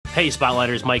Hey,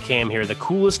 Spotlighters, Mike Ham here, the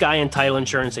coolest guy in title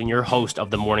insurance and your host of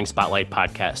the Morning Spotlight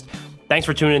podcast. Thanks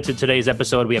for tuning into today's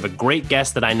episode. We have a great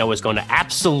guest that I know is going to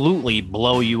absolutely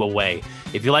blow you away.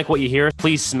 If you like what you hear,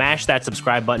 please smash that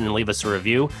subscribe button and leave us a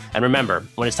review. And remember,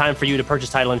 when it's time for you to purchase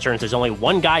title insurance, there's only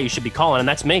one guy you should be calling, and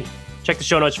that's me. Check the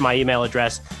show notes for my email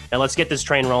address, and let's get this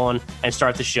train rolling and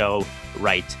start the show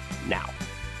right now.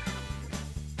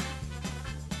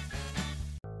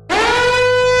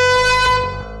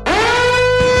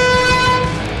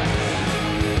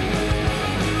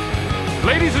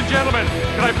 Ladies and gentlemen,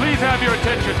 can I please have your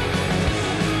attention?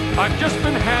 I've just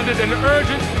been handed an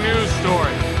urgent news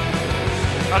story.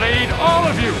 And I need all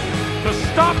of you to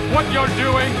stop what you're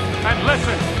doing and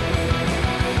listen.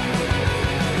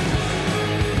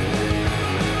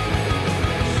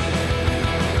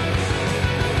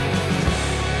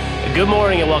 Good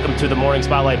morning and welcome to the Morning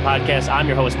Spotlight podcast. I'm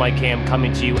your host, Mike Ham,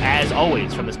 coming to you as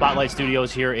always from the Spotlight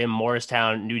Studios here in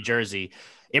Morristown, New Jersey.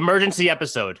 Emergency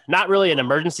episode. Not really an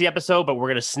emergency episode, but we're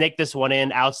going to snake this one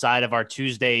in outside of our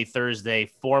Tuesday, Thursday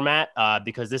format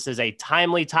because this is a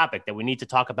timely topic that we need to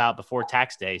talk about before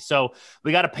tax day. So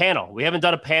we got a panel. We haven't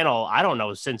done a panel, I don't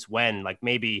know since when, like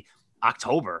maybe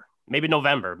October, maybe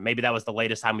November. Maybe that was the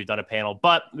latest time we've done a panel,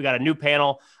 but we got a new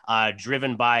panel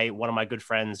driven by one of my good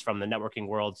friends from the networking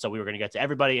world. So we were going to get to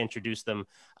everybody, introduce them,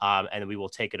 and we will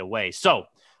take it away. So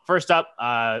first up,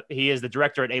 he is the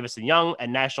director at Avison Young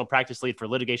and national practice lead for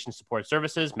litigation support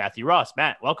services, Matthew Ross.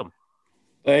 Matt, welcome.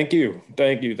 Thank you.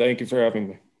 Thank you for having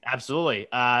me. Absolutely.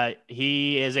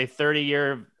 He is a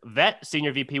 30-year vet,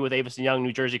 senior VP with Avison Young,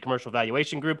 New Jersey Commercial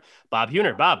Valuation Group. Bob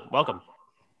Heuner. Bob, welcome.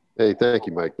 Hey, thank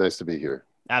you, Mike. Nice to be here.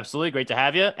 Absolutely. Great to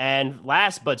have you. And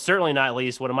last, but certainly not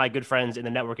least, one of my good friends in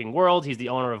the networking world. He's the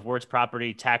owner of Wirtz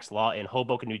Property Tax Law in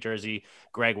Hoboken, New Jersey,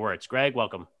 Greg Wirtz. Greg,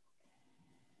 welcome.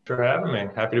 For having me.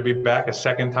 Happy to be back a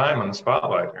second time on the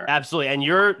spotlight here. Absolutely. And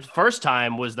your first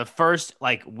time was the first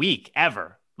week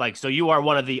ever. So you are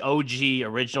one of the OG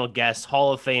original guests,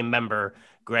 Hall of Fame member,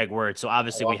 Greg Wirtz. So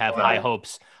obviously we have high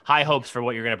hopes for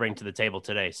what you're going to bring to the table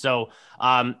today. So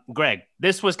Greg,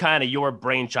 this was kind of your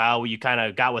brainchild where you kind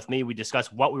of got with me. We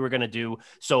discussed what we were going to do.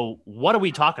 So what are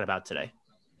we talking about today?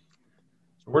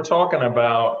 So we're talking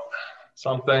about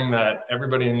something that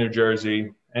everybody in New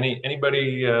Jersey,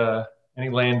 any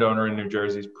landowner in New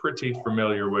Jersey is pretty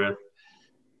familiar with.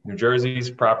 New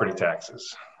Jersey's property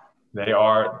taxes. They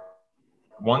are,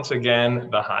 once again,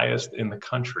 the highest in the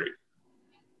country.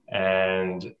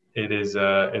 And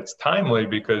it's timely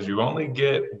because you only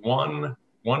get one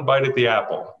bite at the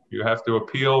apple. You have to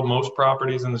appeal most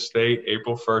properties in the state.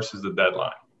 April 1st is the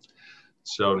deadline.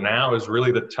 So now is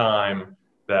really the time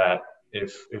that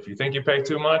if you think you pay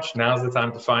too much, now's the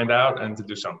time to find out and to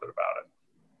do something about it.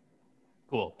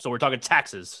 Cool. So we're talking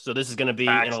taxes. So this is going to be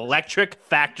an electric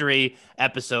factory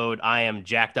episode. I am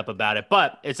jacked up about it,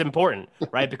 but it's important,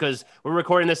 right? Because we're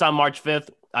recording this on March 5th.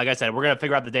 Like I said, we're going to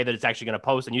figure out the day that it's actually going to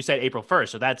post. And you said April 1st.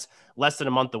 So that's less than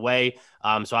a month away.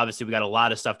 So obviously we got a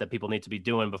lot of stuff that people need to be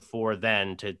doing before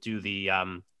then to do the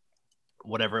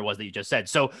whatever it was that you just said.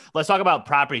 So let's talk about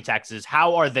property taxes.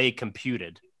 How are they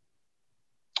computed?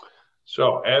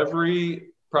 So every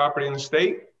property in the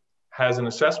state has an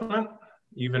assessment,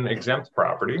 even exempt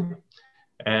property,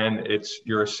 and it's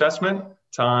your assessment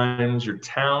times your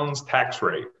town's tax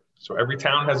rate. So every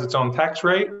town has its own tax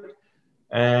rate,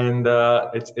 and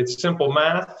it's simple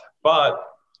math, but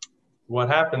what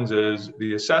happens is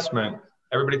the assessment,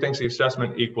 everybody thinks the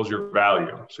assessment equals your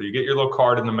value. So you get your little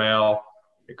card in the mail.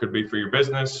 It could be for your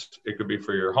business. It could be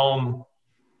for your home.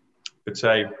 It'd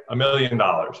say $1 million,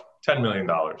 $10 million,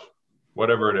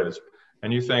 whatever it is.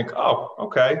 And you think, oh,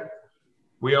 okay.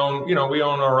 We own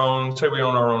our own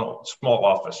small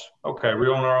office. Okay, we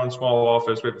own our own small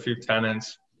office. We have a few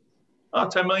tenants. Oh,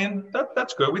 10 million,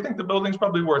 that's good. We think the building's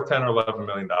probably worth 10 or $11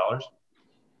 million.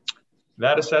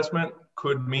 That assessment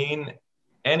could mean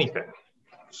anything.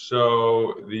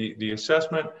 So the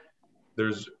assessment,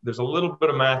 there's a little bit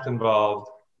of math involved.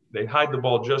 They hide the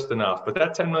ball just enough, but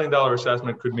that $10 million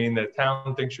assessment could mean that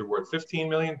town thinks you're worth 15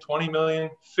 million, 20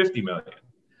 million, 50 million.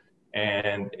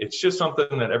 And it's just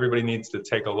something that everybody needs to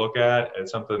take a look at. It's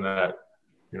something that,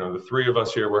 the three of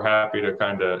us here, we're happy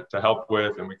to help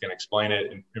with, and we can explain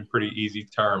it in pretty easy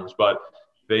terms. But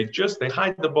they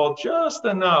hide the ball just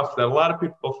enough that a lot of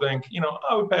people think, we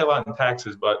pay a lot in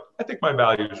taxes, but I think my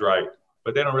value is right.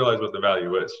 But they don't realize what the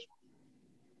value is.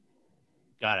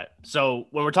 Got it. So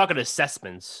when we're talking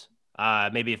assessments,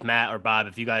 maybe if Matt or Bob,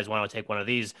 if you guys want to take one of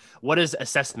these, what does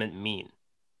assessment mean?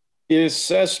 The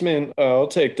assessment, I'll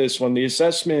take this one. The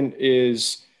assessment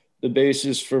is the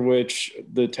basis for which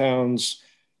the towns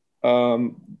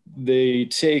they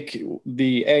take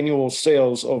the annual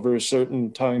sales over a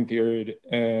certain time period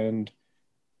and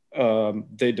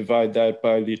they divide that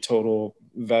by the total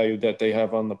value that they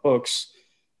have on the books.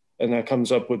 And that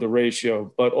comes up with a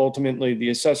ratio. But ultimately, the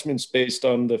assessment's based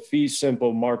on the fee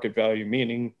simple market value,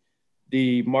 meaning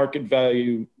the market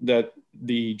value that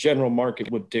the general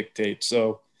market would dictate.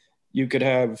 So you could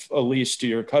have a lease to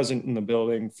your cousin in the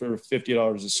building for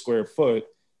 $50 a square foot.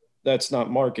 That's not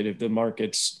market if the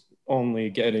market's only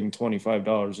getting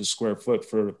 $25 a square foot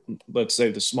for, let's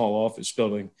say, the small office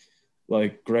building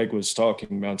like Greg was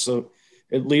talking about. So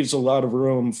it leaves a lot of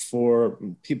room for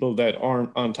people that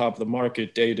aren't on top of the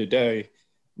market day to day.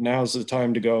 Now's the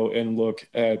time to go and look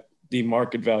at the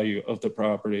market value of the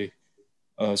property,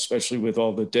 especially with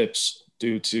all the dips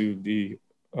due to the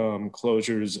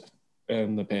closures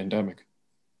and the pandemic.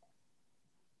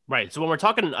 Right. So when we're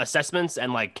talking assessments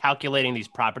and like calculating these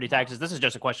property taxes, this is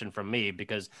just a question from me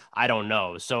because I don't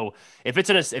know. So if it's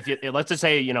let's just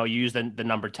say, you use the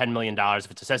number $10 million,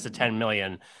 if it's assessed at 10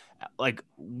 million, like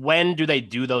when do they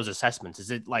do those assessments? Is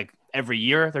it like every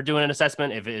year they're doing an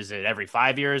assessment? Is it every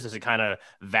 5 years? Does it kind of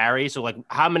vary? So like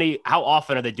how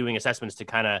often are they doing assessments to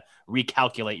kind of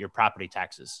recalculate your property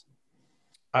taxes?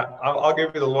 I'll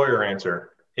give you the lawyer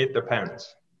answer. It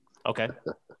depends. Okay.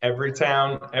 Every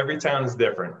town is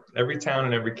different. Every town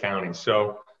and every county.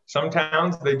 So some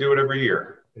towns, they do it every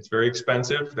year. It's very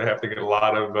expensive. They have to get a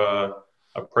lot of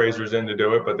appraisers in to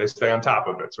do it, but they stay on top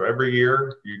of it. So every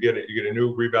year you get a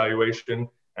new revaluation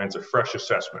and it's a fresh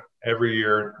assessment. Every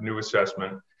year, new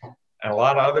assessment. And a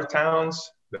lot of other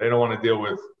towns, they don't want to deal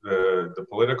with the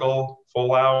political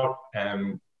fallout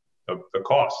and the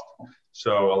cost.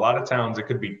 So a lot of towns, it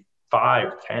could be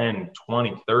 5, 10,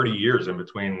 20, 30 years in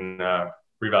between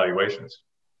revaluations.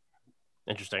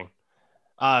 Interesting.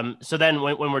 So then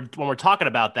when we're talking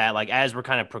about that, like as we're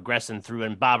kind of progressing through,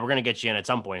 and Bob, we're going to get you in at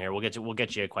some point here. We'll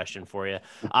get you a question for you.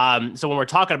 So when we're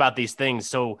talking about these things,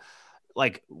 so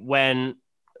like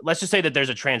let's just say that there's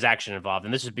a transaction involved,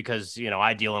 and this is because,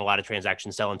 I deal in a lot of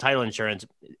transactions selling title insurance.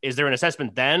 Is there an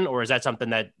assessment then, or is that something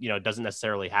that, doesn't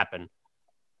necessarily happen?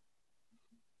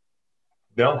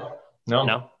 No.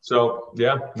 So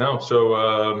yeah, no. So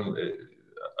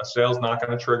a sale's not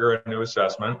going to trigger a new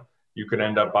assessment. You could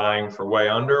end up buying for way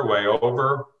under, way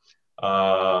over.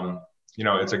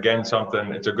 It's again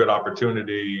it's a good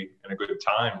opportunity and a good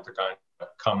time to kind of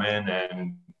come in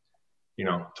and,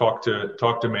 talk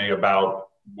to me about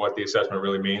what the assessment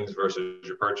really means versus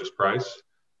your purchase price.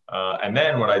 And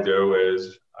then what I do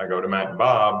is I go to Matt and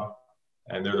Bob,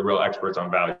 and they're the real experts on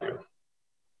value.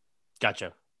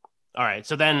 Gotcha. All right.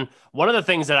 So then one of the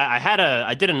things that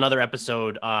I did another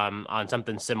episode on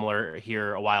something similar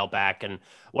here a while back. And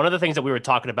one of the things that we were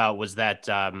talking about was that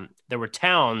there were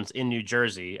towns in New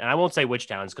Jersey, and I won't say which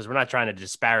towns because we're not trying to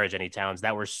disparage any towns,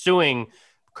 that were suing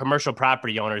commercial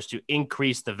property owners to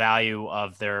increase the value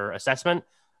of their assessment.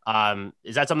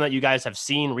 Is that something that you guys have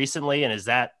seen recently? And is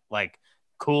that like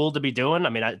cool to be doing? I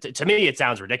mean, to me, it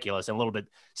sounds ridiculous and a little bit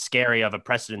scary of a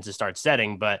precedent to start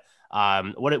setting, but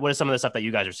what is some of the stuff that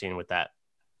you guys are seeing with that?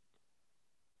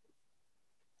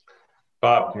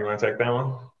 Bob, do you want to take that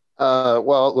one?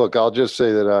 Well, look, I'll just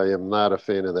say that I am not a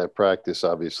fan of that practice.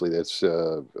 Obviously, that's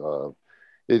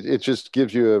it just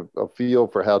gives you a feel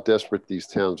for how desperate these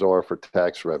towns are for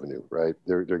tax revenue, right?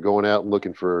 They're going out and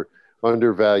looking for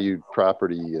undervalued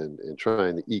property and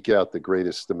trying to eke out the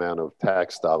greatest amount of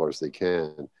tax dollars they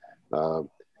can.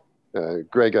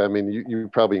 Greg, I mean, you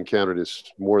probably encounter this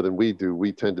more than we do.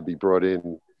 We tend to be brought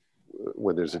in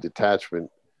when there's a detachment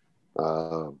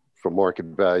from market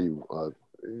value.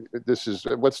 This is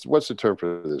what's the term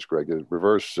for this, Greg?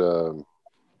 Reverse.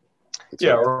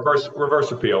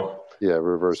 Reverse appeal. Yeah,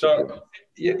 reverse appeal.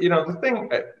 The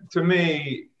thing to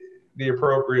me, the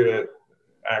appropriate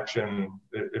action,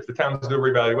 if the towns do a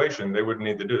revaluation, they wouldn't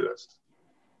need to do this.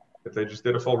 If they just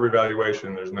did a full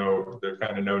revaluation, there's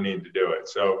kind of no need to do it.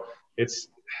 So it's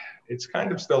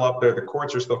kind of still up there. The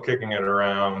courts are still kicking it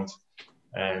around,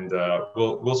 and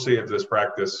we'll see if this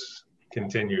practice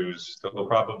continues. They'll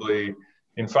probably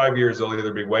in 5 years there'll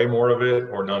either be way more of it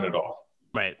or none at all.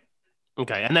 Right.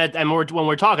 Okay. And when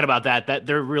we're talking about that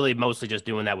they're really mostly just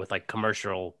doing that with like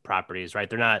commercial properties, right?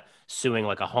 They're not suing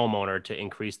like a homeowner to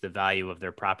increase the value of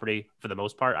their property for the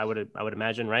most part. I would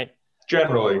imagine, right?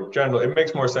 Generally, it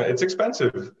makes more sense. It's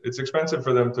expensive. It's expensive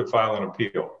for them to file an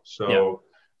appeal. So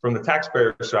from the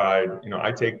taxpayer side,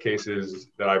 I take cases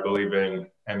that I believe in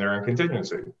and they're in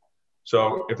contingency.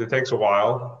 So if it takes a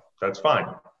while, that's fine.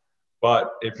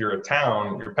 But if you're a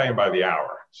town, you're paying by the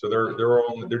hour. So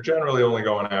they're generally only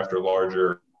going after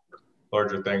larger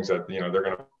things that, they're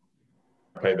going to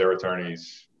pay their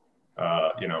attorneys,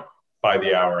 by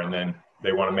the hour, and then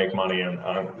they want to make money. And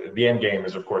the end game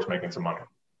is, of course, making some money.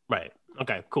 Right.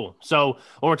 Okay, cool. So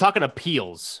when we're talking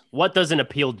appeals, what does an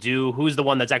appeal do? Who's the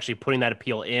one that's actually putting that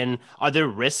appeal in? Are there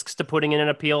risks to putting in an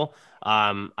appeal?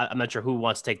 I'm not sure who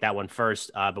wants to take that one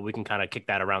first, but we can kind of kick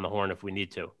that around the horn if we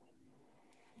need to.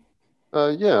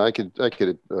 Yeah, I could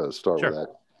start Sure. with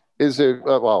that. Is there,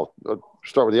 well, I'll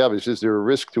start with the obvious. Is there a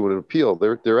risk to an appeal?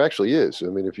 There actually is. I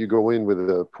mean, if you go in with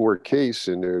a poor case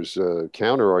and there's a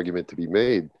counter argument to be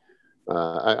made,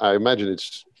 I imagine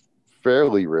it's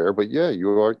fairly rare, but yeah,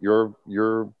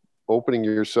 you're opening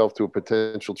yourself to a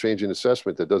potential change in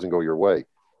assessment that doesn't go your way.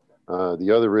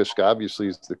 The other risk, obviously,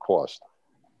 is the cost.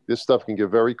 This stuff can get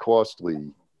very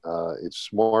costly. It's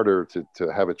smarter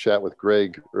to have a chat with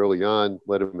Greg early on,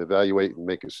 let him evaluate and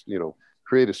make us,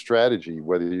 create a strategy,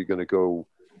 whether you're going to go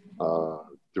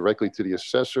directly to the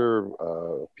assessor,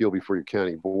 appeal before your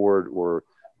county board, or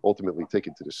ultimately take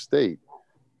it to the state.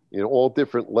 All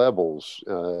different levels.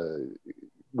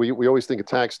 We always think of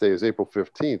tax day as April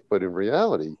 15th, but in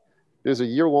reality, there's a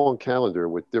year-long calendar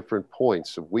with different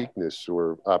points of weakness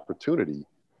or opportunity.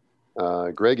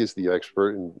 Greg is the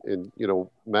expert, and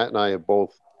Matt and I have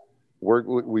both worked.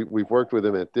 We've worked with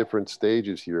him at different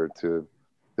stages here to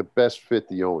best fit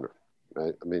the owner.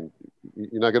 Right? I mean,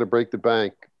 you're not going to break the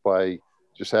bank by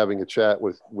just having a chat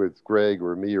with Greg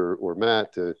or me or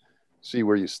Matt to see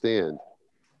where you stand.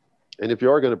 And if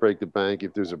you are going to break the bank,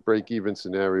 if there's a break-even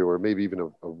scenario or maybe even a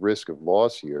risk of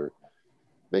loss here,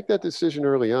 make that decision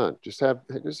early on. Just have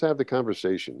the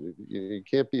conversation. You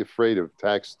can't be afraid of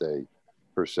tax day,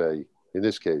 per se. In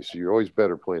this case, you're always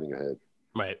better planning ahead.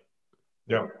 Right.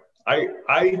 Yeah.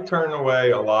 I turn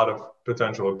away a lot of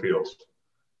potential appeals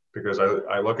because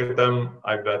I look at them,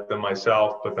 I vet them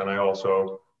myself, but then I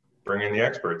also bring in the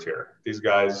experts here. These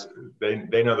guys,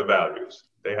 they know the values.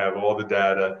 They have all the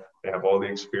data. They have all the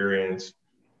experience.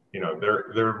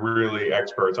 They're really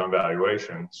experts on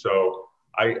valuation. So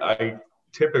I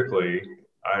typically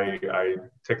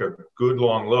take a good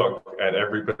long look at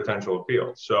every potential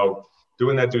appeal. So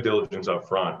doing that due diligence up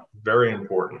front, very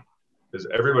important. Because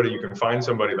you can find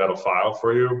somebody that'll file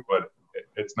for you, but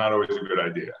it's not always a good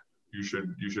idea. You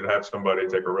should have somebody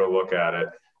take a real look at it.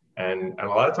 And a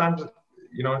lot of times,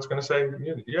 it's going to say,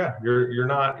 yeah, you're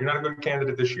not a good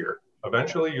candidate this year.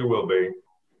 Eventually you will be,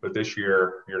 but this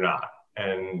year you're not.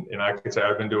 And I could say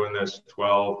I've been doing this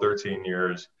 12, 13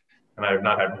 years, and I have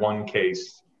not had one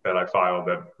case that I filed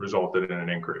that resulted in an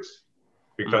increase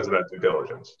because of that due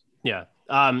diligence. Yeah.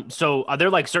 So are there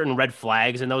like certain red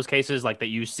flags in those cases, like that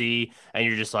you see and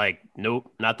you're just like,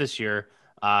 nope, not this year?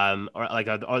 Or like,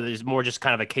 or there's more just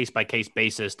kind of a case by case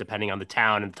basis, depending on the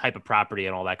town and the type of property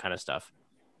and all that kind of stuff?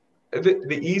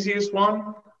 The easiest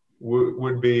one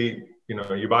would be,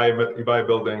 you buy a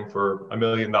building for $1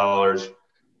 million,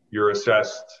 you're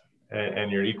assessed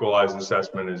and your equalized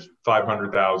assessment is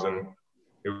 $500,000.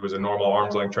 It was a normal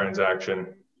arm's length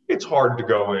transaction. It's hard to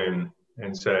go in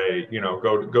and say,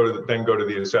 go to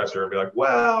the assessor and be like,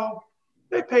 well,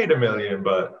 they paid $1 million,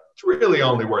 but it's really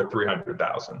only worth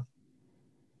 $300,000.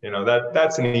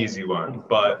 That's an easy one,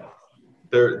 but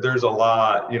there's a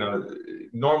lot.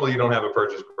 Normally you don't have a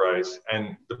purchase price,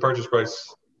 and the purchase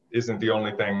price isn't the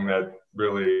only thing that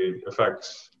really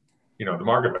affects the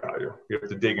market value. You have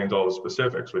to dig into all the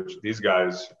specifics, which these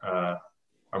guys are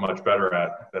much better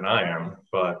at than I am.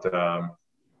 But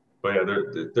yeah,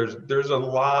 there's a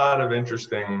lot of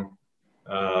interesting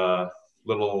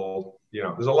little,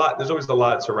 there's always a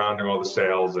lot surrounding all the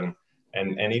sales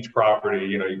and each property.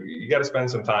 You got to spend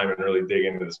some time and really dig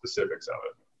into the specifics of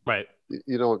it. Right.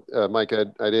 Mike,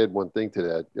 I'd add one thing to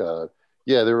that.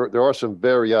 Yeah, there are some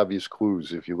very obvious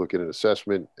clues if you look at an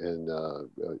assessment and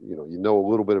you know a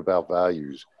little bit about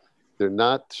values. They're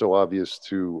not so obvious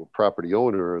to a property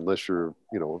owner unless you're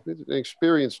an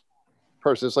experienced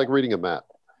person. It's like reading a map.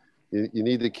 You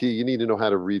need the key. You need to know how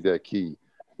to read that key.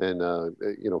 And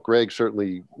Greg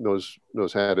certainly knows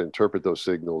how to interpret those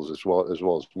signals as well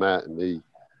as Matt and me.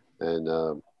 And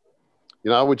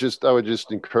I would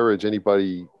just encourage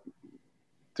anybody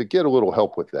to get a little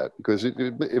help with that, because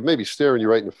it may be staring you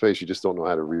right in the face. You just don't know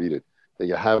how to read it. That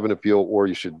you have an appeal, or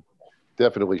you should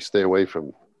definitely stay away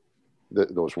from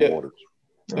those waters.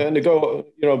 And to go,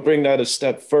 bring that a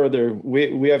step further,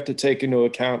 we have to take into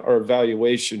account our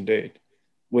valuation date,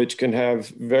 which can have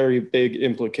very big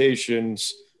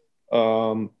implications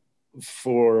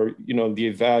for,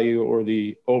 the value or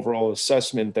the overall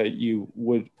assessment that you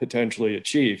would potentially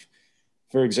achieve.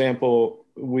 For example,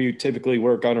 we typically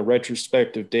work on a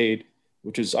retrospective date,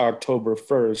 which is October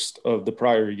 1st of the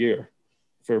prior year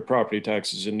for property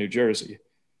taxes in New Jersey.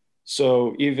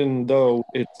 So even though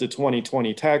it's the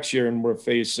 2020 tax year and we're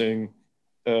facing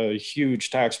a huge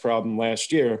tax problem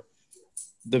last year,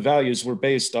 the values were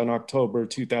based on October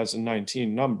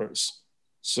 2019 numbers.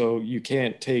 So you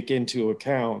can't take into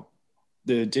account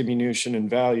the diminution in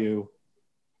value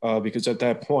because at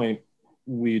that point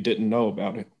we didn't know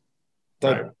about it.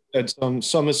 That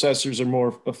some assessors are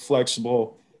more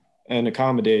flexible and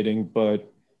accommodating,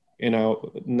 but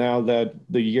now that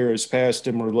the year has passed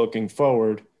and we're looking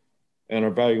forward, and our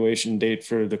valuation date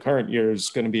for the current year is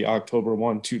going to be October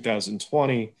 1,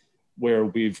 2020, where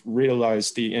we've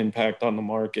realized the impact on the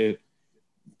market,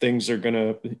 things are going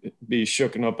to be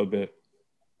shooken up a bit.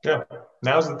 Yeah,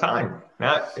 now's the time.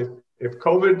 Now, if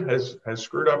COVID has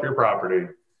screwed up your property,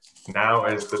 now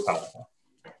is the time.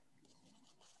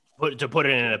 To put it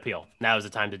in an appeal. Now is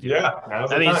the time to do that. Now's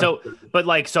the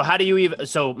time. So how do you even,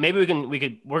 so maybe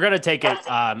we're going to take it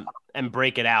and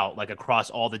break it out like across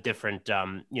all the different,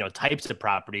 types of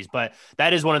properties. But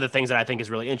that is one of the things that I think is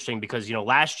really interesting because,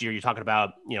 last year you're talking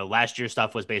about, last year's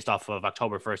stuff was based off of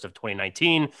October 1st of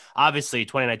 2019. Obviously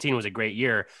 2019 was a great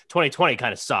year. 2020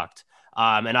 kind of sucked.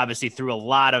 And obviously threw a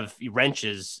lot of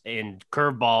wrenches and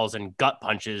curveballs and gut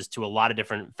punches to a lot of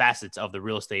different facets of the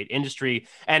real estate industry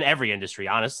and every industry,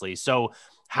 honestly. So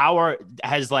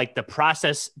has like the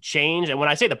process changed? And when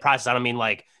I say the process, I don't mean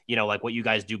like what you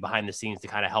guys do behind the scenes to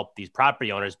kind of help these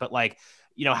property owners, but like,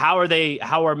 how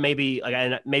are maybe like,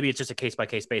 and maybe it's just a case by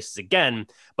case basis again,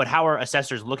 but how are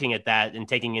assessors looking at that and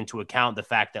taking into account the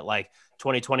fact that like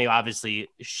 2020 obviously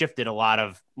shifted a lot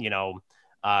of,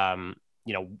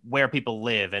 where people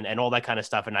live and all that kind of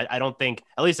stuff. And I don't think,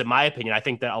 at least in my opinion, I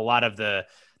think that a lot of the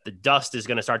dust is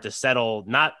going to start to settle,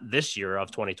 not this year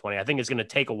of 2020. I think it's going to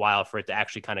take a while for it to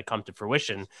actually kind of come to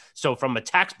fruition. So from a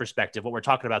tax perspective, what we're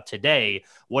talking about today,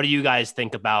 what do you guys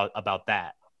think about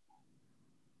that?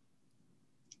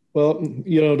 Well,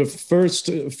 to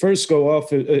first go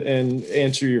off and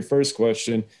answer your first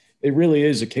question, it really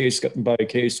is a case by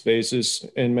case basis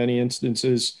in many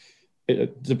instances.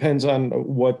 It depends on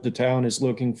what the town is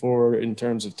looking for in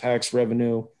terms of tax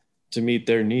revenue to meet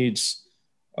their needs.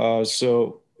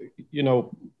 So,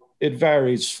 it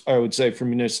varies, I would say,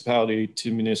 from municipality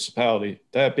to municipality.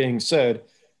 That being said,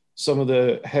 some of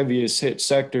the heaviest hit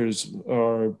sectors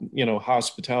are,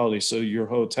 hospitality. So your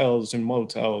hotels and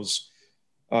motels,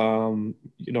 a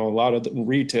lot of the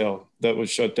retail that was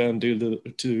shut down due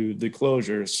to the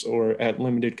closures or at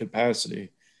limited capacity.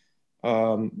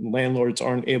 Landlords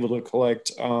aren't able to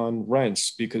collect on rents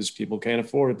because people can't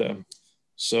afford them.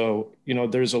 So,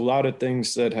 there's a lot of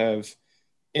things that have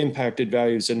impacted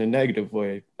values in a negative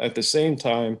way. At the same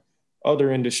time,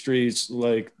 other industries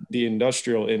like the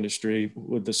industrial industry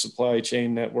with the supply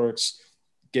chain networks,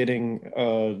 getting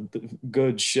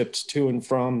goods shipped to and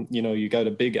from, you got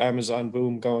a big Amazon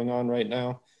boom going on right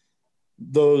now.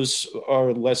 Those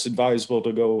are less advisable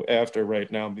to go after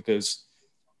right now because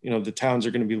the towns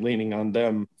are going to be leaning on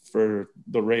them for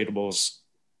the ratables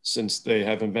since they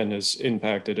haven't been as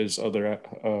impacted as other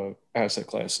asset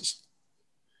classes.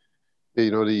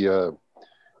 The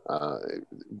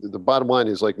bottom line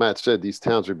is, like Matt said, these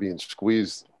towns are being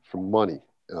squeezed for money.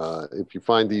 If you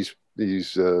find these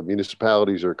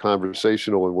municipalities are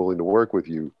conversational and willing to work with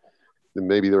you, then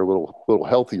maybe they're a little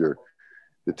healthier.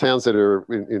 The towns that are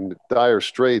in dire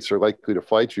straits are likely to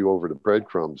fight you over the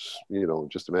breadcrumbs.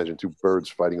 Just imagine two birds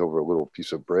fighting over a little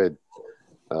piece of bread.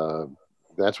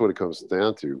 That's what it comes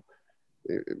down to.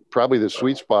 Probably the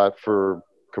sweet spot for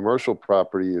commercial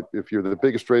property, if you're the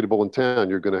biggest rateable in town,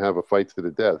 you're going to have a fight to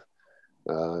the death.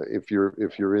 If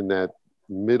you're in that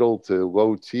middle to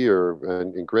low tier,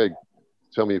 and Greg,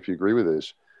 tell me if you agree with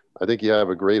this, I think you have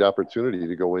a great opportunity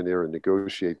to go in there and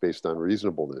negotiate based on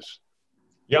reasonableness.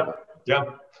 Yep. Yeah,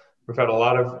 we've had a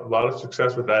lot of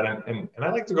success with that, and I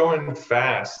like to go in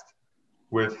fast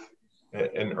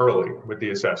and early with the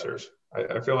assessors.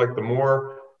 I feel like the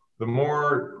more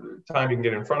time you can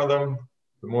get in front of them,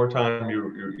 the more time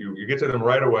you get to them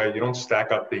right away. You don't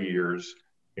stack up the years.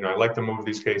 I like to move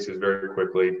these cases very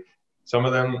quickly. Some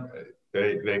of them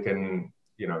they can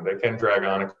drag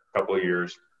on a couple of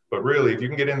years, but really, if you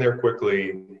can get in there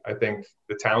quickly, I think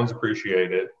the towns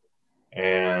appreciate it,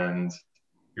 and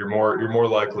you're more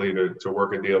likely to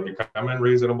work a deal if you come in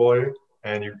reasonably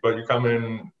but you come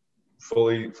in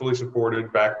fully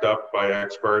supported, backed up by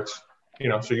experts,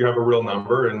 so you have a real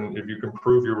number. And if you can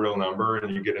prove your real number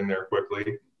and you get in there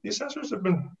quickly, the assessors have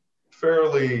been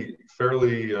fairly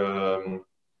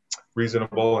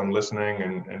reasonable and listening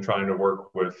and trying to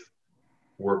work with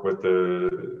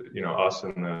the us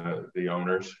and the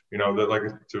owners.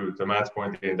 Like to Matt's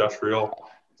point, the industrial,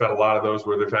 we've had a lot of those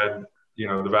where they've had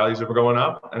the values are going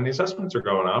up and the assessments are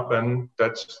going up, and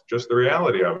that's just the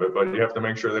reality of it. But you have to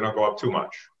make sure they don't go up too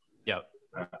much. Yep.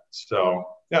 So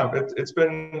yeah,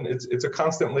 it's a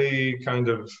constantly kind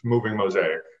of moving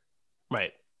mosaic.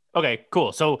 Right. Okay,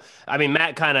 cool. So, I mean,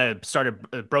 Matt kind of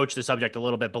started broach the subject a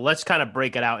little bit, but let's kind of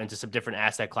break it out into some different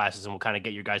asset classes, and we'll kind of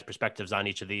get your guys' perspectives on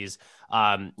each of these.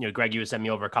 Greg, you sent me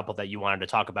over a couple that you wanted to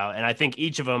talk about, and I think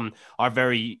each of them are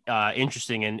very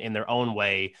interesting in their own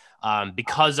way,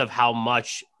 because of how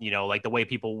much, like the way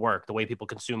people work, the way people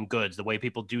consume goods, the way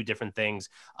people do different things,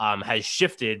 has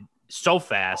shifted so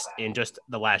fast in just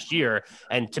the last year.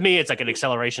 And to me, it's like an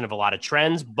acceleration of a lot of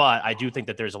trends, but I do think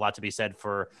that there's a lot to be said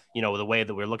for, the way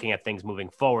that we're looking at things moving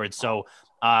forward. So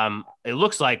it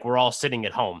looks like we're all sitting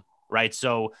at home, right?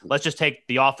 So let's just take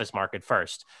the office market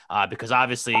first, because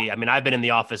obviously, I mean, I've been in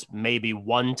the office maybe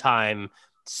one time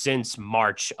since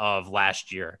March of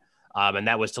last year. And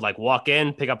that was to like walk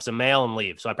in, pick up some mail and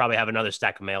leave. So I probably have another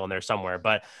stack of mail in there somewhere,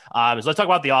 but so let's talk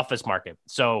about the office market.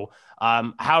 So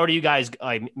how do you guys,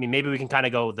 I mean, maybe we can kind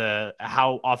of go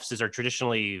how offices are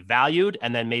traditionally valued,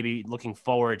 and then maybe looking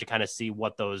forward to kind of see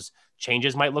what those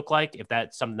changes might look like, if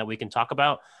that's something that we can talk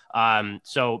about.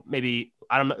 So maybe,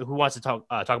 I don't know who wants to talk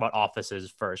about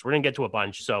offices first. We're going to get to a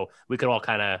bunch, so we could all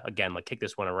kind of, again, like kick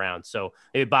this one around. So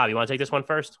maybe Bob, you want to take this one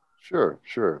first? Sure.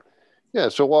 Yeah,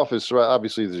 so office,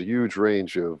 obviously there's a huge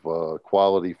range of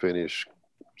quality, finish,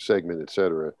 segment, et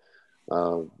cetera.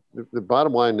 The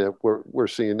bottom line that we're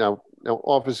seeing now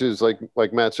offices,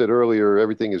 like Matt said earlier,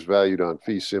 everything is valued on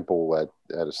fee simple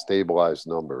at a stabilized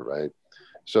number, right?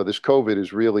 So this COVID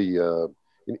is really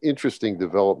an interesting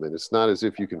development. It's not as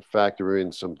if you can factor in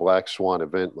some black swan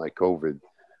event like COVID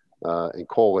and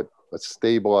call it a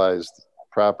stabilized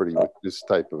property with this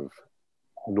type of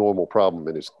normal problem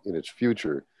in its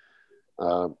future.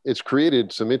 It's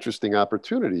created some interesting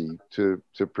opportunity to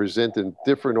present a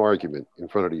different argument in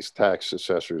front of these tax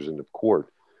assessors in the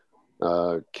court.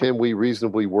 Can we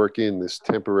reasonably work in this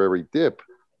temporary dip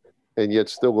and yet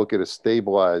still look at a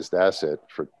stabilized asset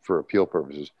for appeal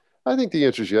purposes? I think the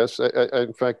answer is yes.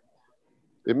 In fact,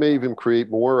 it may even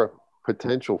create more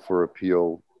potential for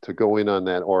appeal to go in on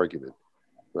that argument,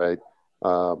 right?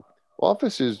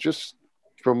 Offices, just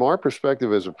from our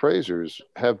perspective as appraisers,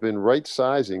 have been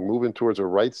moving towards a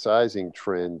right sizing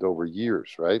trend over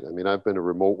years, right? I mean, I've been a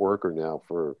remote worker now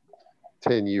for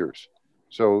 10 years.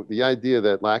 So the idea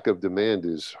that lack of demand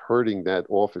is hurting that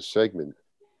office segment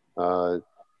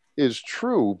is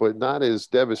true, but not as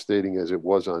devastating as it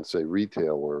was on, say,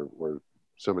 retail or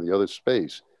some of the other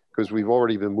space, because we've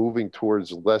already been moving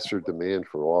towards lesser demand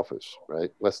for office, right?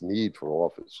 Less need for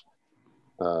office.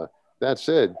 That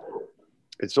said,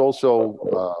 it's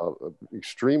also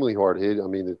extremely hard hit. I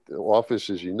mean, the office,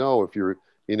 as you know, if you're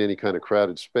in any kind of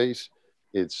crowded space,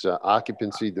 it's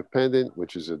occupancy dependent,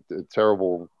 which is a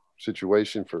terrible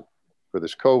situation for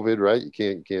this COVID, right?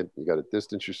 You got to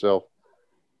distance yourself.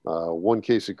 One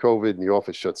case of COVID and the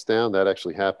office shuts down. That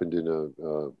actually happened in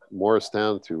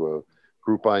Morristown to a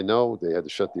group I know. They had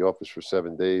to shut the office for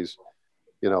 7 days.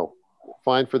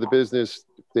 Fine for the business.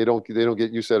 They don't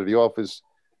get use out of the office.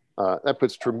 That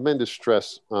puts tremendous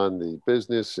stress on the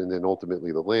business and then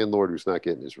ultimately the landlord who's not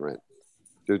getting his rent.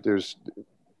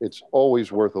 It's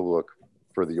always worth a look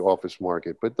for the office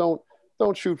market, but don't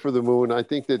shoot for the moon. I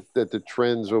think that the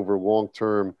trends over long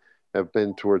term have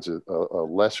been towards a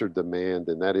lesser demand,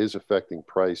 and that is affecting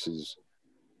prices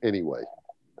anyway.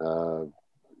 I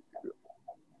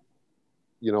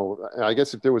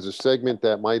guess if there was a segment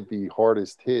that might be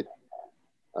hardest hit,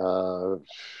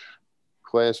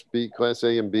 Class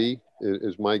A and B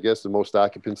is my guess, the most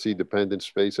occupancy dependent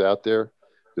space out there.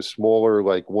 The smaller,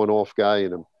 like one-off guy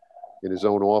in his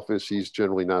own office, he's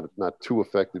generally not too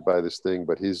affected by this thing,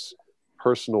 but his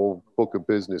personal book of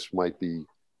business might be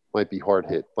hard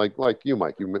hit. Like you,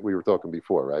 Mike. We were talking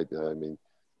before, right? I mean,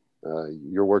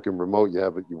 you're working remote.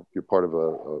 You're part of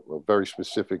a very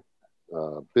specific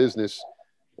business.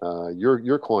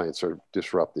 Your clients are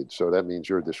disrupted, so that means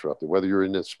you're disrupted, whether you're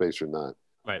in that space or not.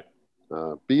 Right.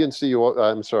 A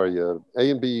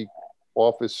and B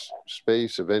office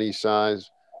space of any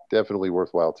size, definitely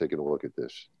worthwhile taking a look at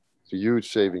this. It's a huge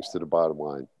savings to the bottom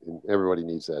line, and everybody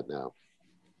needs that now.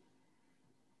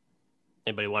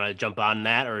 Anybody want to jump on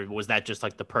that, or was that just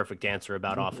like the perfect answer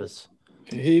about office?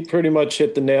 He pretty much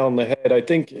hit the nail on the head. I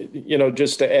think,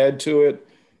 just to add to it,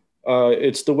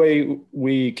 it's the way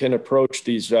we can approach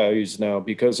these values now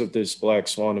because of this black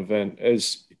swan event.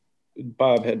 As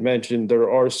Bob had mentioned, there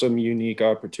are some unique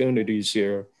opportunities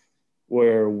here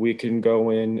where we can go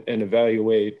in and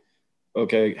evaluate,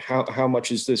 okay, how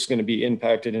much is this going to be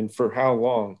impacted and for how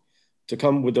long, to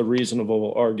come with a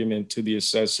reasonable argument to the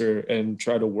assessor and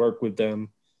try to work with them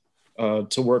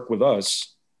to work with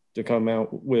us to come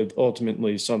out with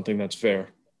ultimately something that's fair.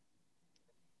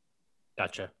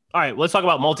 Gotcha. All right, let's talk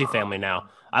about multifamily now.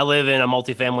 I live in a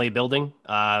multifamily building,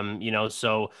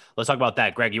 so let's talk about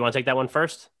that. Greg, you want to take that one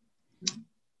first?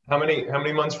 How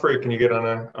many months free can you get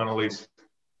on a lease?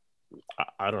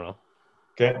 I don't know.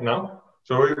 Okay, no.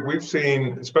 So we've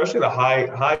seen, especially the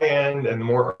high end and the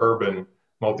more urban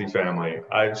multifamily.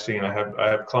 I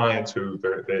have clients who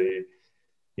they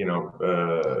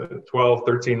 12,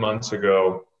 13 months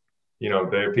ago, they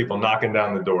have people knocking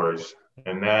down the doors,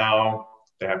 and now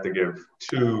they have to give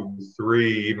 2,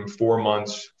 3, even 4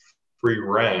 months free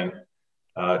rent,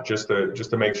 just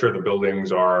to make sure the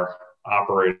buildings are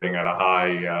operating at a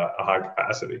high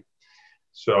capacity.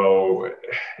 So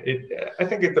I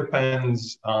think it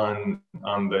depends on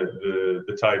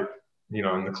the type,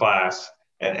 and the class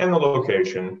and the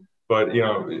location. But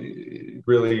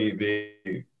really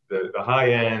the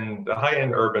high end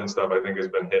urban stuff, I think, has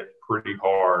been hit pretty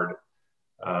hard.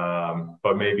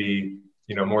 But maybe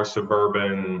more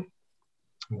suburban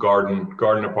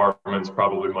garden apartments,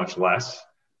 probably much less.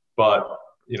 But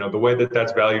the way that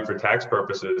that's valued for tax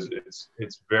purposes,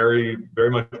 it's very, very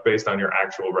much based on your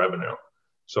actual revenue.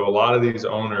 So a lot of these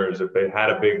owners, if they had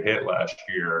a big hit last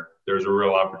year, there's a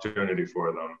real opportunity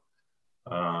for them.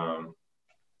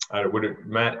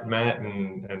 Matt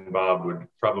and Bob would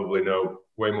probably know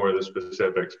way more of the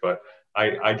specifics, but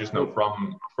I just know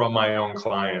from my own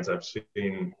clients, I've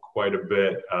seen quite a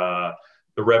bit.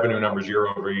 The revenue numbers year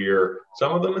over year,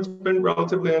 some of them it's been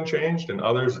relatively unchanged, and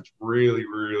others it's really,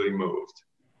 really moved.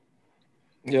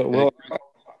 Yeah, well,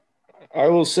 I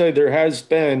will say there has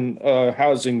been a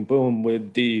housing boom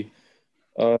with the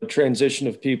transition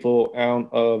of people out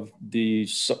of the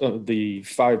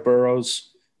 5 boroughs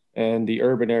and the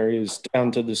urban areas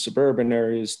down to the suburban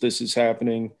areas. This is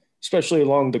happening, especially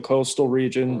along the coastal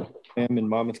region and in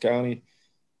Monmouth County.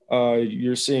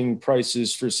 You're seeing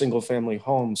prices for single family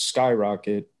homes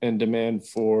skyrocket, and demand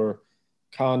for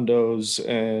condos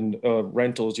and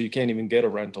rentals. You can't even get a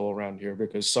rental around here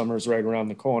because summer's right around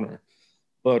the corner.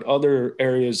 But other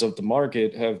areas of the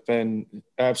market have been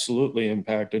absolutely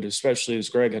impacted, especially, as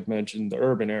Greg had mentioned, the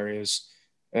urban areas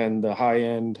and the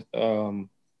high-end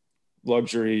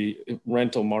luxury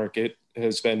rental market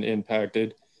has been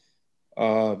impacted,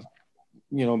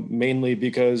 mainly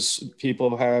because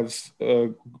people have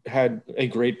had a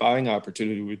great buying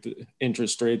opportunity with the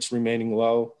interest rates remaining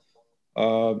low.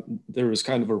 There was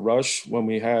kind of a rush when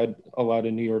we had a lot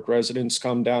of New York residents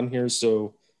come down here,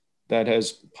 so that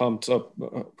has pumped up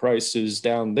prices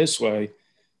down this way.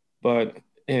 But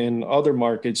in other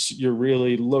markets, you're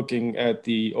really looking at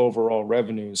the overall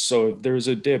revenues. So if there's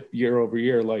a dip year over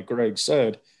year, like Greg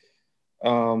said,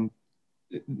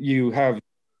 you have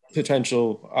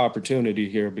potential opportunity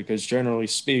here, because generally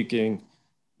speaking,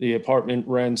 the apartment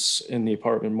rents in the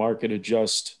apartment market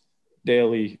adjust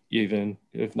daily, even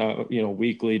if not,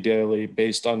 weekly, daily,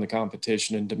 based on the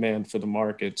competition and demand for the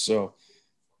market. So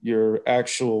your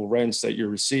actual rents that you're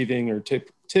receiving are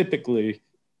typically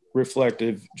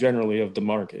reflective generally of the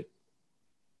market.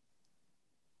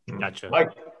 Gotcha.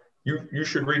 Mike, you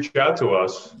should reach out to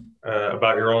us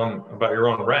about your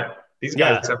own rent. These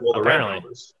guys have all the rent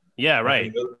numbers. Yeah,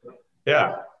 right.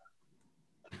 Yeah.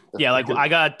 Yeah, like I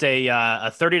got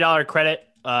a $30 credit,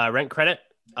 rent credit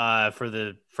for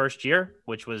the first year,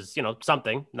 which was,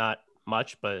 something, not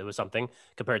much, but it was something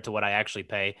compared to what I actually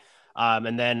pay.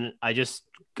 And then I just,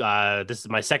 this is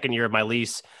my second year of my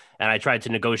lease, and I tried to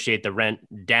negotiate the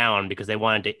rent down because they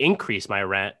wanted to increase my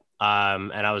rent.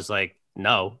 And I was like,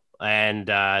 no. And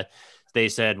they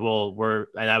said, well,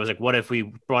 and I was like, what if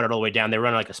we brought it all the way down? They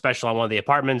run like a special on one of the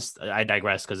apartments. I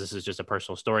digress because this is just a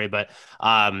personal story, but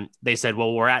they said,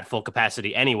 well, we're at full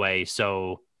capacity anyway.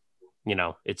 So,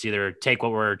 it's either take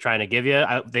what we're trying to give you.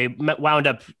 They wound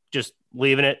up just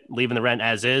leaving the rent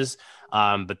as is.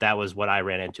 But that was what I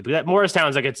ran into. But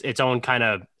Morristown's like its own kind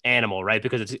of animal, right?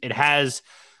 Because it has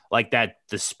like the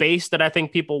space that I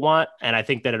think people want. And I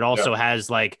think that it also has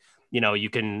like, you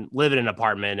can live in an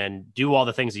apartment and do all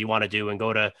the things that you want to do and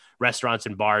go to restaurants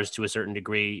and bars to a certain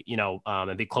degree,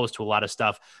 and be close to a lot of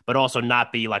stuff, but also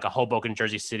not be like a Hoboken,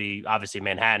 Jersey City, obviously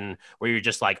Manhattan, where you're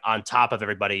just like on top of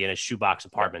everybody in a shoebox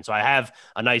apartment. So I have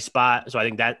a nice spot. So I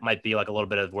think that might be like a little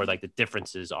bit of where like the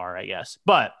differences are, I guess.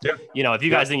 But, if you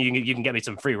guys think you can get me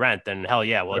some free rent, then hell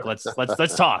yeah. Well,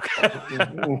 let's talk.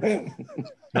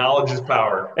 Knowledge is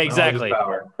power. Exactly. Knowledge is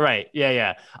power. Right.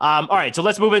 Yeah. All right. So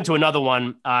let's move into another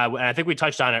one. And I think we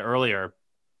touched on it earlier.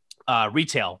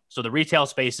 Retail. So the retail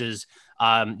spaces,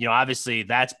 obviously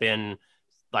that's been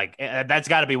like, that's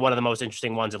got to be one of the most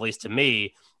interesting ones, at least to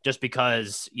me. just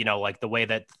because, you know, like the way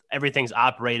that everything's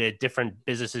operated, different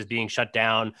businesses being shut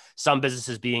down, some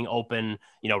businesses being open,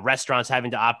 you know, restaurants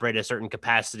having to operate at a certain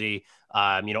capacity,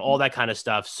 you know, all that kind of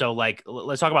stuff. So like,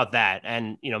 let's talk about that.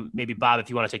 And, you know, maybe Bob, if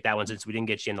you want to take that one, since we didn't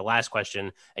get you in the last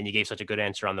question and you gave such a good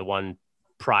answer on the one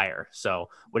prior. So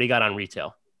what do you got on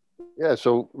retail? Yeah,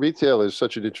 so retail is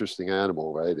such an interesting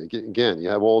animal, right? Again, you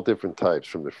have all different types,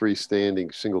 from the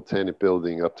freestanding single tenant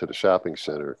building up to the shopping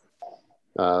center.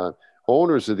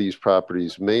 Owners of these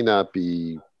properties may not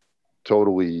be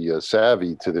totally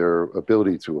savvy to their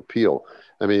ability to appeal.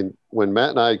 I mean, when Matt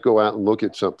and I go out and look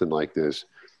at something like this,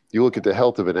 you look at the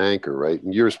health of an anchor, right?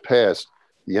 In years past,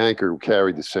 the anchor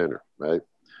carried the center, right?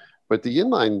 But the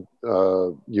inline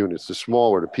units, the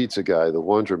smaller, the pizza guy, the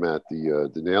laundromat,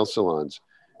 the nail salons,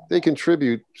 they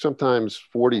contribute sometimes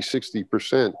 40,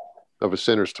 60% of a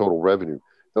center's total revenue.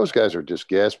 Those guys are just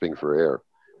gasping for air,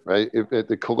 right? If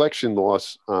the collection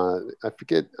loss, I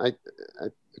forget,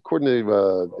 according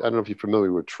to, I don't know if you're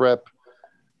familiar with TREP,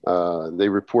 they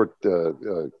report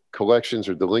collections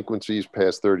or delinquencies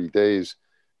past 30 days.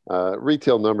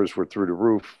 Retail numbers were through the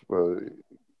roof.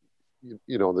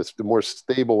 You know, the more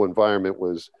stable environment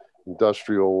was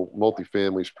industrial,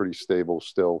 multifamily is pretty stable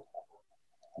still.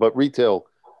 But retail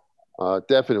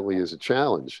definitely is a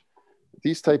challenge.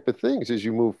 These type of things, as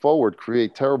you move forward,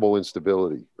 create terrible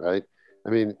instability, right? I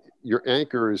mean, your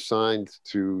anchor is signed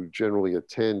to generally a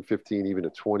 10, 15, even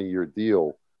a 20-year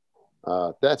deal.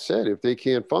 That said, if they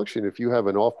can't function, if you have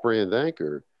an off-brand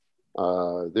anchor,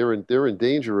 they're in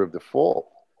danger of default.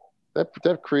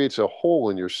 That creates a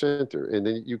hole in your center, and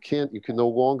then you can no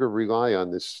longer rely on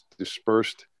this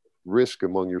dispersed risk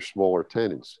among your smaller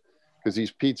tenants, because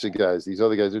these pizza guys, these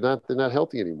other guys, they're not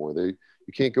healthy anymore.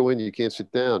 You can't go in, you can't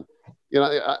sit down. You know,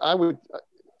 I would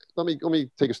let me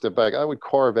take a step back. I would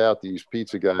carve out these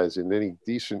pizza guys in any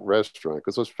decent restaurant,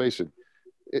 because let's face it,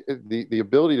 the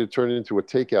ability to turn it into a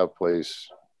takeout place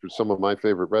for some of my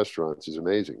favorite restaurants is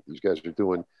amazing. These guys are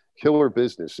doing killer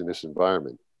business in this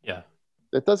environment. Yeah.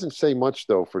 That doesn't say much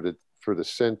though for the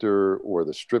center or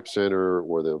the strip center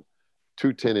or the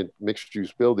 2-tenant mixed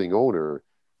use building owner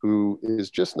who is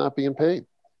just not being paid.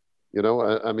 You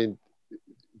know, I mean,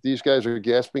 these guys are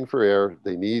gasping for air.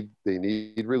 They need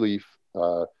relief.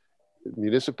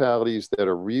 Municipalities that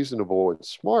are reasonable and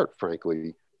smart,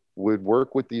 frankly, would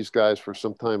work with these guys for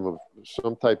some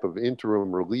type of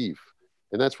interim relief.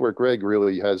 And that's where Greg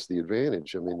really has the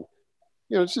advantage. I mean,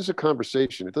 you know, it's just a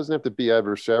conversation. It doesn't have to be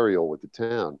adversarial with the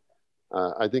town.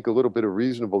 I think a little bit of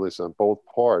reasonableness on both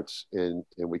parts, and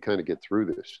we kind of get through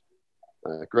this.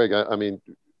 Greg, I mean,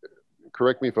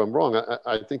 correct me if I'm wrong.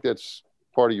 I think that's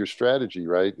part of your strategy,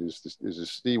 right? Is to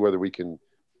see whether we can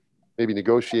maybe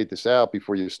negotiate this out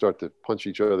before you start to punch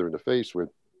each other in the face with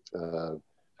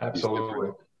absolutely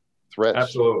threats.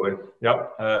 Absolutely,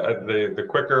 yep. The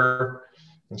quicker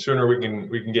and sooner we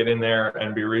can get in there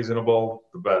and be reasonable,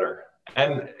 the better.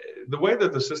 And the way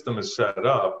that the system is set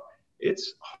up,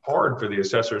 it's hard for the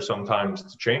assessors sometimes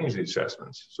to change the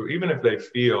assessments. So even if they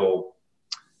feel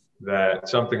that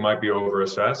something might be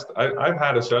overassessed, I've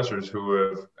had assessors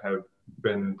who have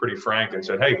been pretty frank and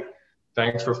said, hey,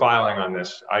 thanks for filing on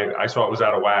this. I saw it was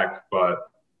out of whack, but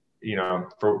you know,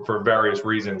 for various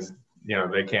reasons, you know,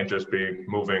 they can't just be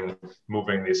moving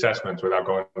the assessments without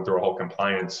going through a whole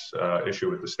compliance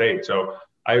issue with the state. So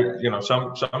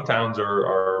some towns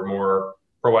are more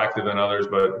proactive than others,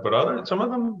 but some of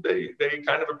them, they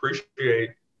kind of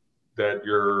appreciate that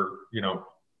you're, you know,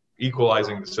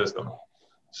 equalizing the system.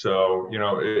 So, you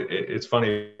know, it's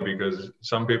funny because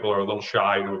some people are a little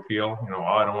shy to appeal, you know,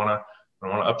 I don't want to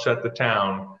upset the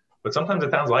town, but sometimes the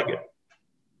towns like it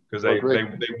because they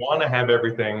want to have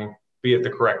everything be at the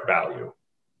correct value.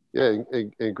 Yeah.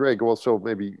 And Greg, also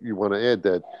maybe you want to add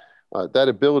that that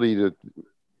ability to,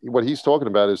 what he's talking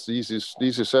about is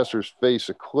these assessors face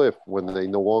a cliff when they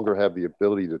no longer have the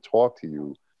ability to talk to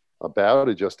you about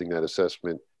adjusting that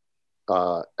assessment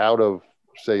out of,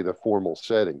 say, the formal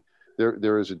setting.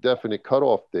 There is a definite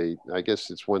cutoff date. I guess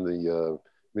it's when the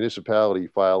municipality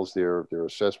files their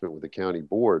assessment with the county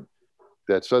board,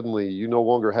 that suddenly you no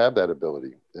longer have that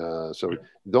ability. So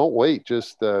don't wait.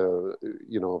 Just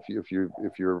you know, if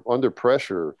you're under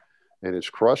pressure and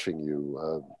it's crushing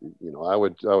you, you know, I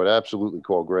would absolutely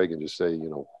call Greg and just say, you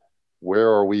know, where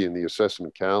are we in the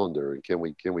assessment calendar, and can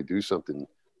we do something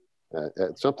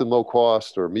at something low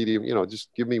cost or medium? You know,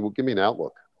 just give me an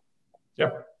outlook.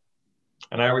 Yeah,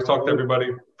 and I always talk to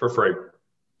everybody for free.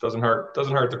 Doesn't hurt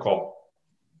to call.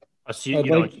 So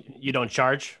you don't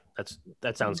charge?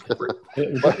 That sounds good.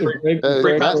 Free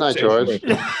consultation.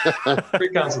 Charge. Free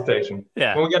consultation.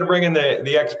 Yeah. When we got to bring in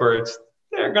the experts,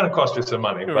 they're going to cost you some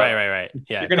money. Right.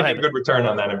 Yeah. You're going to get a good return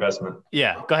on that investment.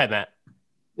 Yeah. Go ahead, Matt.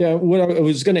 Yeah, what I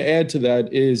was going to add to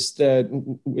that is that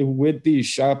with these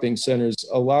shopping centers,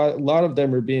 a lot of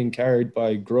them are being carried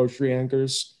by grocery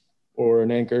anchors or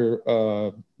an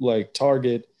anchor like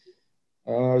Target.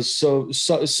 So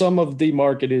some of the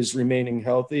market is remaining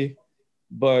healthy,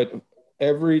 but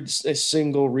every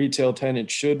single retail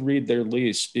tenant should read their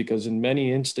lease, because in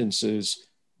many instances,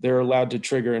 they're allowed to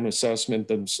trigger an assessment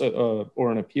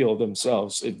or an appeal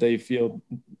themselves if they feel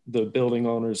the building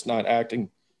owner is not acting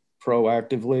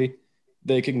proactively.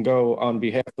 They can go on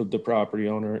behalf of the property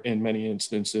owner in many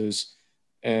instances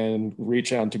and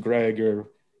reach out to Greg or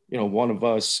one of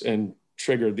us and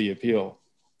trigger the appeal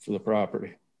for the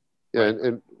property. Yeah,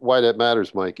 and why that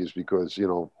matters, Mike, is because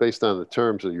based on the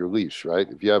terms of your lease, right?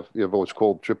 If you have what's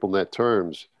called triple net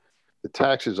terms, the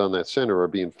taxes on that center are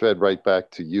being fed right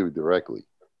back to you directly.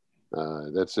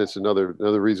 That's another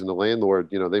reason the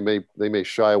landlord, they may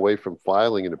shy away from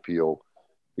filing an appeal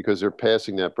because they're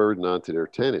passing that burden on to their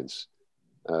tenants.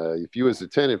 If you as the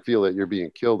tenant feel that you're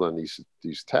being killed on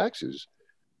these taxes,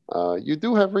 you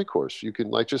do have recourse. You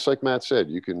can, just like Matt said,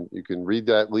 you can read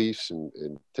that lease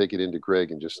and take it into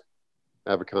Greg and just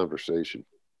have a conversation.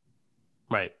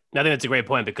 Right. I think that's a great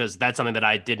point, because that's something that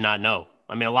I did not know.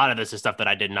 I mean, a lot of this is stuff that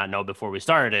I did not know before we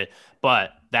started it,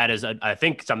 but that is, I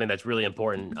think, something that's really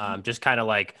important. Just kind of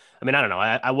like, I mean, I don't know.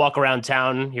 I walk around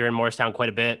town here in Morristown quite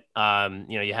a bit.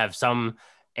 You have some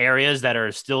areas that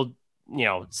are still,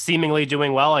 seemingly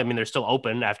doing well. I mean, they're still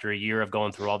open after a year of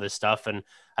going through all this stuff. And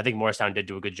I think Morristown did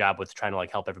do a good job with trying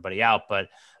to help everybody out. But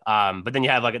then you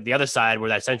have the other side where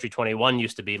that Century 21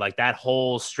 used to be, that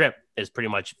whole strip is pretty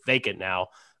much vacant now,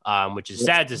 which is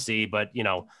sad to see, but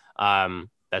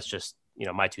that's just,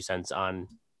 my 2 cents on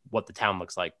what the town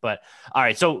looks like. But all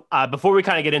right. So before we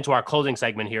kind of get into our closing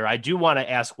segment here, I do want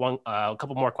to ask a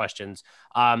couple more questions.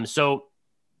 So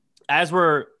as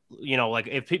we're,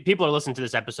 if people are listening to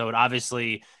this episode,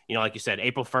 obviously, like you said,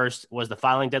 April 1st was the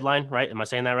filing deadline, right? Am I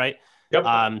saying that right?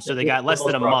 Yep. So they got less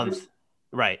than a month.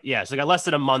 Right. Yeah. So they got less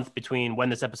than a month between when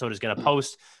this episode is going to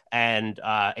post and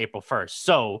April 1st.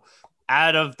 So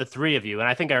out of the three of you, and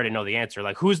I think I already know the answer,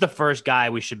 who's the first guy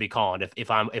we should be calling if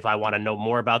I want to know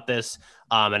more about this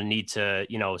and need to,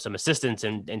 some assistance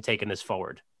in taking this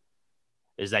forward?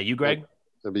 Is that you, Greg?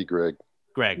 That'd be Greg.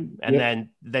 And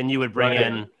then you would bring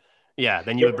in,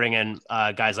 would bring in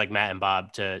guys like Matt and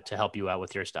Bob to help you out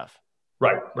with your stuff.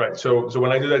 Right. So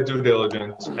when I do that due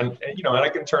diligence and I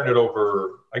can turn it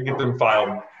over, I get them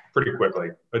filed pretty quickly,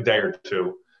 a day or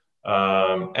two.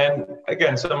 And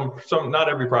again, some not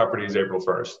every property is April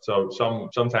 1st. So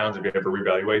some towns, if you have a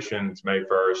revaluation, it's May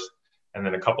 1st, and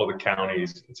then a couple of the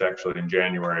counties, it's actually in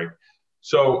January.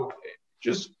 So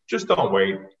just don't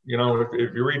wait.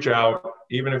 If you reach out,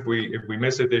 even if we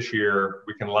miss it this year,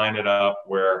 we can line it up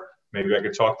where maybe I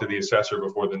could talk to the assessor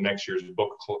before the next year's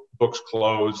books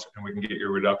close, and we can get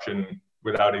your reduction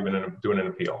without even doing an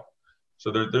appeal. So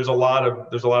there's a lot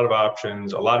of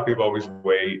options. A lot of people always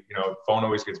wait. Phone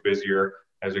always gets busier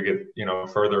as we get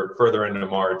further into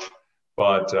March.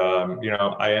 But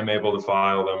I am able to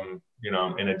file them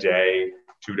in a day,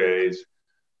 2 days.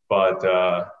 But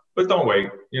don't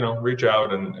wait. Reach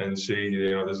out and see.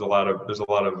 There's a lot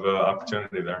of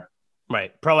opportunity there.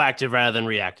 Right. Proactive rather than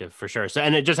reactive, for sure. So,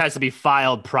 and it just has to be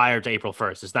filed prior to April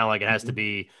 1st. It's not like it has to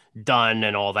be done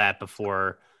and all that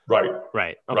before. Right.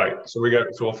 Okay. Right. So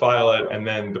we'll file it, and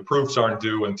then the proofs aren't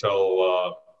due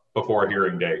until before a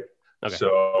hearing date. Okay.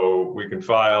 So we can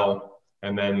file,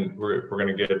 and then we're going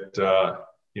to get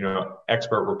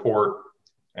expert report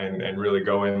and really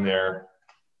go in there.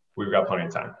 We've got plenty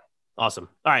of time. Awesome.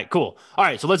 All right, cool. All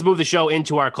right, so let's move the show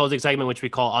into our closing segment, which we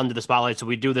call Under the Spotlight. So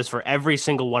we do this for every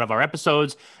single one of our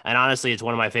episodes. And honestly, it's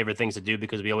one of my favorite things to do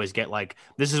because we always get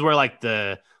this is where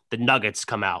the nuggets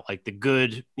come out, the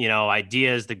good,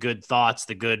 ideas, the good thoughts,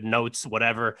 the good notes,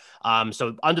 whatever.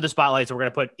 So Under the Spotlight, so we're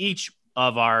going to put each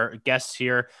of our guests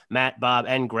here, Matt, Bob,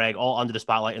 and Greg, all under the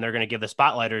spotlight, and they're going to give the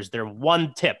spotlighters their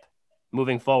one tip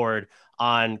moving forward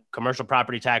on commercial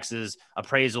property taxes,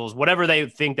 appraisals, whatever they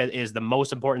think that is the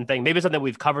most important thing. Maybe something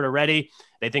we've covered already,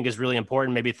 they think is really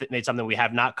important. Maybe something we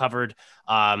have not covered,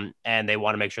 and they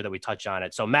want to make sure that we touch on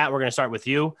it. So Matt, we're going to start with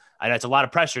you. I know it's a lot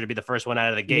of pressure to be the first one out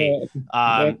of the gate.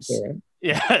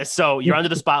 Yeah. So you're under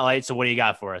the spotlight. So what do you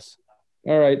got for us?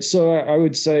 All right. So I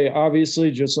would say,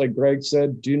 obviously, just like Greg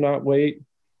said, do not wait.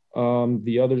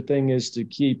 The other thing is to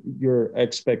keep your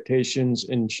expectations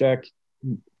in check.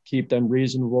 Keep them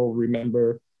reasonable.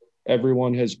 Remember,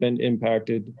 everyone has been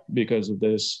impacted because of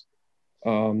this.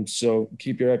 So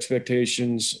keep your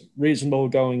expectations reasonable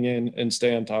going in and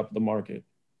stay on top of the market.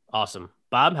 Awesome.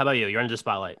 Bob, how about you? You're under the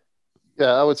spotlight.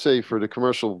 Yeah, I would say for the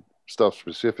commercial stuff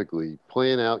specifically,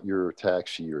 plan out your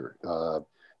tax year.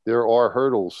 There are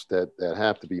hurdles that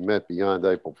have to be met beyond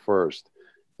April 1st.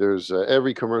 There's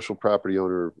every commercial property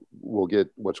owner will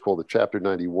get what's called a Chapter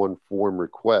 91 form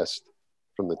request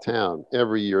from the town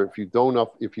every year. If you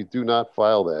do not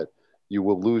file that, you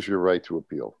will lose your right to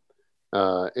appeal.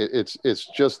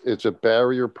 It's a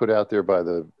barrier put out there by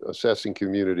the assessing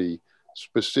community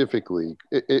specifically.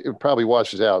 It probably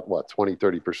washes out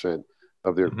 20-30%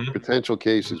 of their potential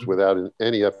cases without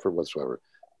any effort whatsoever.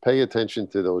 Pay attention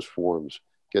to those forms,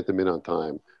 get them in on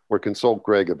time, or consult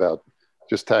Greg about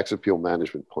just tax appeal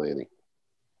management planning.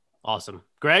 Awesome.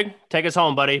 Greg, take us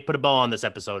home, buddy. Put a bow on this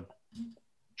episode.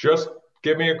 Just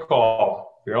give me a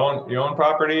call. If you own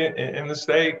property in the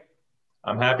state,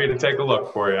 I'm happy to take a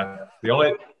look for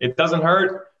you. It doesn't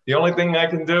hurt. The only thing I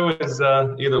can do is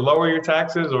either lower your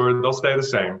taxes or they'll stay the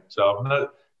same. So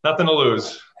nothing to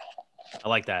lose. I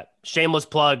like that. Shameless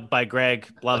plug by Greg.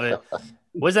 Love it.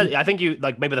 Was that? I think you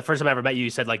maybe the first time I ever met you, you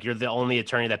said you're the only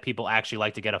attorney that people actually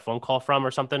like to get a phone call from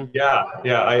or something. Yeah.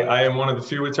 I am one of the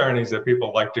few attorneys that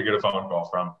people like to get a phone call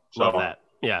from. So. Love that.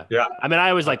 Yeah. I mean,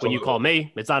 I always like when you call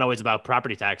me. It's not always about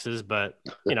property taxes, but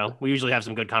we usually have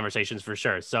some good conversations for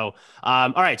sure. So,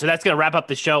 all right. So that's going to wrap up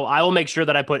the show. I will make sure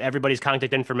that I put everybody's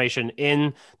contact information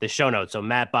in the show notes. So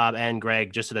Matt, Bob, and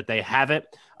Greg, just so that they have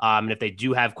it. And if they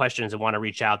do have questions and want to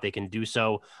reach out, they can do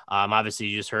so. Obviously,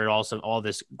 you just heard all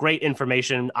this great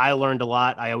information. I learned a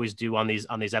lot. I always do on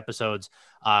these episodes.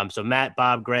 So Matt,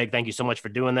 Bob, Greg, thank you so much for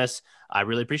doing this. I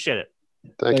really appreciate it.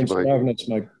 Thanks for having us,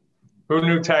 Mike. Who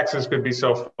knew taxes could be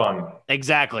so fun?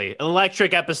 Exactly.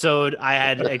 Electric episode. I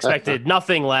had expected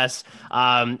nothing less.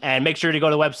 And make sure to go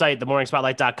to the website,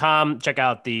 themorningspotlight.com. Check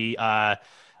out the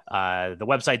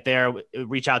website there.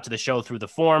 Reach out to the show through the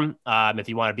form if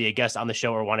you want to be a guest on the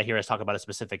show or want to hear us talk about a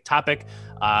specific topic.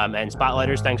 And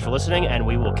Spotlighters, thanks for listening, and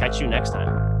we will catch you next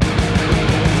time.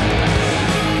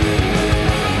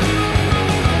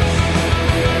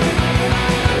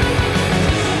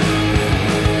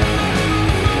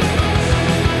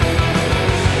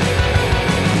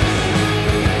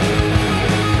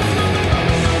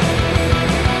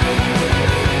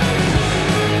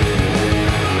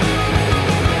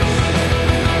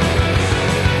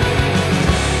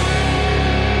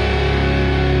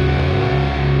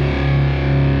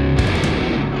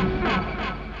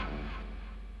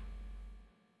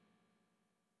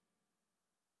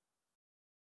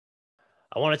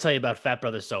 I want to tell you about Fat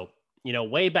Brother Soap.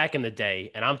 Way back in the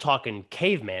day, and I'm talking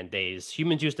caveman days,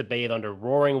 humans used to bathe under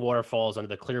roaring waterfalls under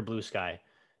the clear blue sky.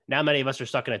 Now many of us are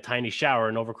stuck in a tiny shower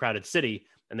in an overcrowded city,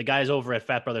 and the guys over at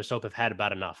Fat Brother Soap have had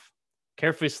about enough.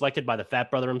 Carefully selected by the Fat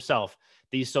Brother himself,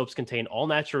 these soaps contain all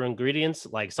natural ingredients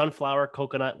like sunflower,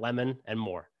 coconut, lemon, and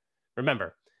more.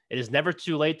 Remember, it is never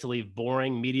too late to leave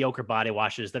boring, mediocre body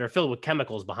washes that are filled with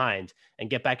chemicals behind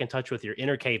and get back in touch with your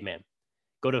inner caveman.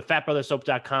 Go to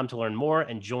fatbrothersoap.com to learn more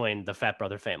and join the Fat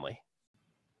Brother family.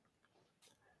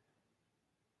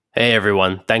 Hey,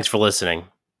 everyone. Thanks for listening.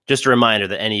 Just a reminder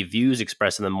that any views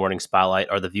expressed in the Morning Spotlight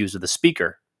are the views of the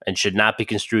speaker and should not be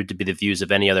construed to be the views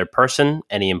of any other person,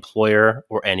 any employer,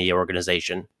 or any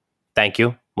organization. Thank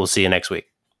you. We'll see you next week.